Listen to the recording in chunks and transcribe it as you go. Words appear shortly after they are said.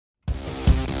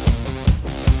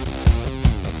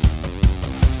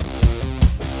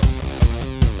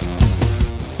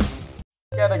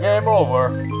game over.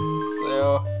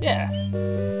 So, yeah.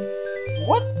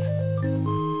 What?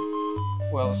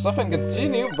 Well, save and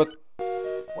continue, but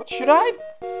what should I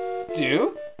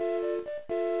do?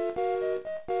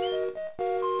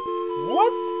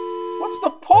 What? What's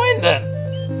the point then?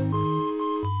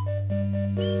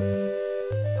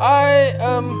 I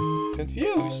am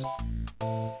confused.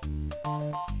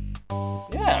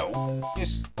 Yeah,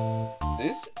 is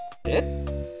this it?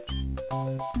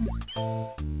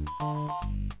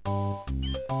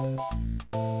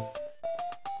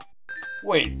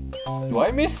 Wait, do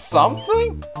I miss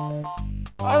something?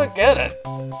 I don't get it.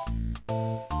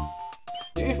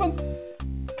 You even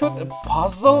put a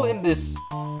puzzle in this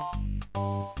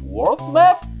world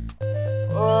map?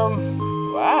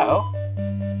 Wow.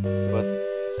 But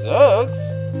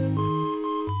sucks.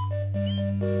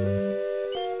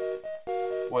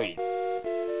 Wait.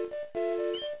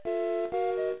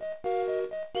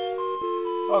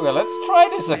 Okay, let's try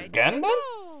this again then?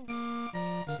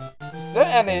 Is there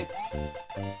any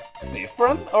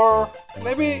different, or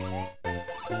maybe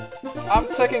I'm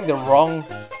taking the wrong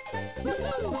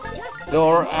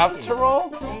door after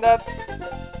all in that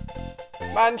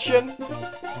mansion?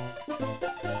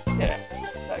 Yeah,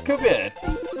 that could be it.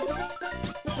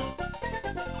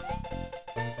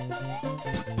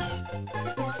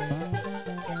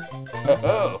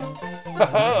 Oh,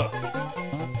 oh.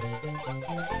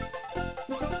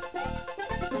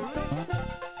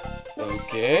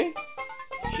 Okay,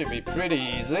 should be pretty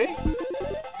easy.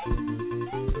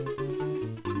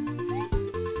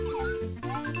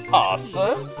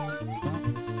 Awesome.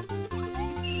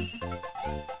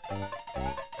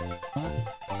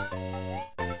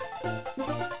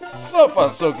 So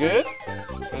far so good,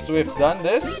 because we've done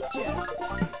this.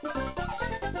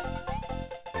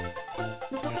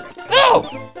 No!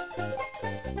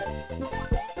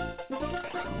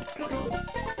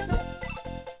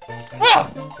 Ah!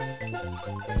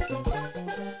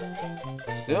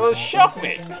 Still shock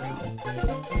me.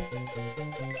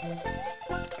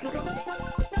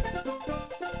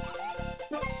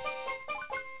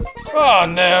 Oh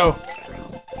no!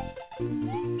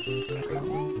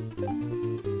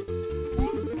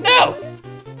 No!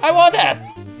 I want that!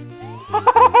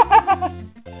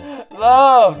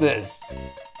 Love this!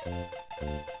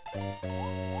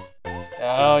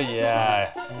 Oh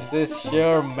yeah, this is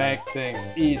sure make things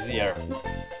easier.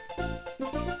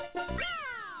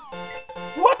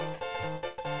 What?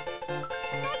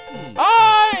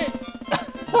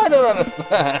 I don't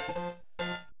understand.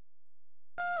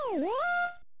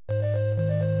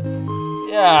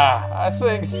 Yeah, I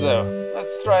think so.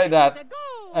 Let's try that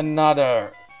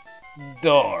another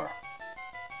door.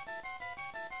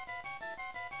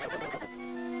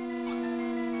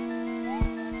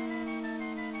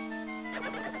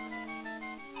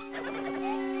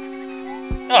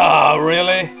 Oh,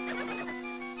 really?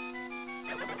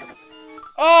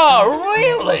 Oh,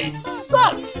 really?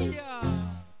 Sucks!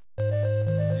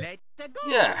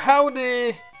 Yeah, how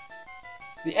the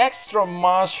extra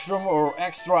mushroom or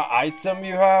extra item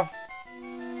you have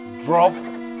drop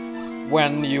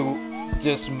when you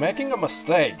just making a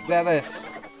mistake. That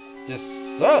is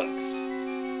just sucks.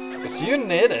 Because you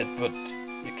need it, but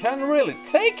you can't really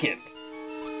take it.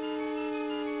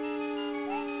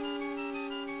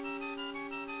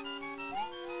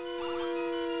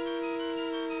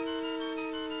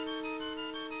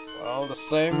 Well, the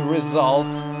same result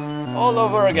all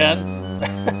over again.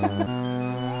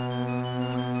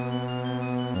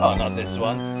 Oh, not this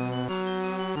one.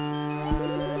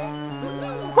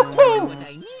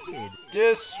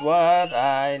 Just what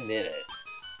I needed.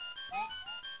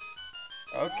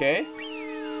 Okay.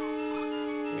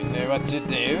 We know what to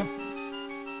do.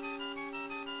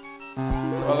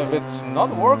 Well, if it's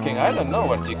not working, I don't know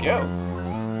where to go.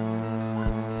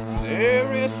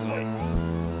 Seriously.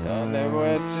 Don't know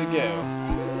where to go.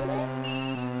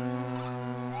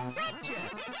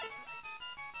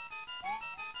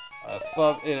 I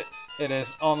thought it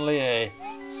is only a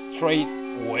straight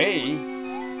way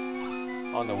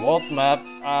on the world map.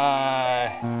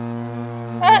 I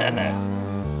don't know.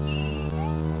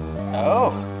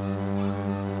 Oh,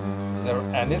 is there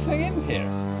anything in here?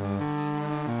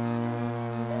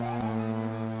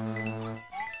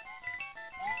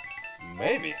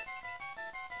 Maybe.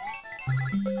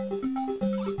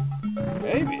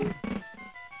 Maybe.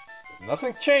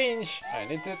 Nothing changed. I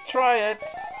need to try it.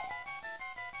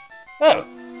 Oh!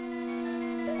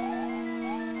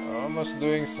 Almost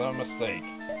doing some mistake.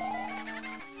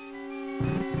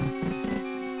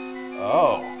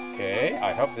 Oh, okay.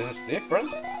 I hope this is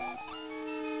different.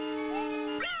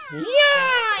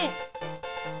 Yeah!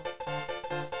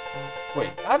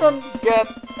 Wait, I don't get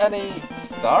any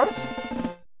stars?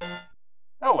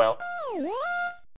 Oh well.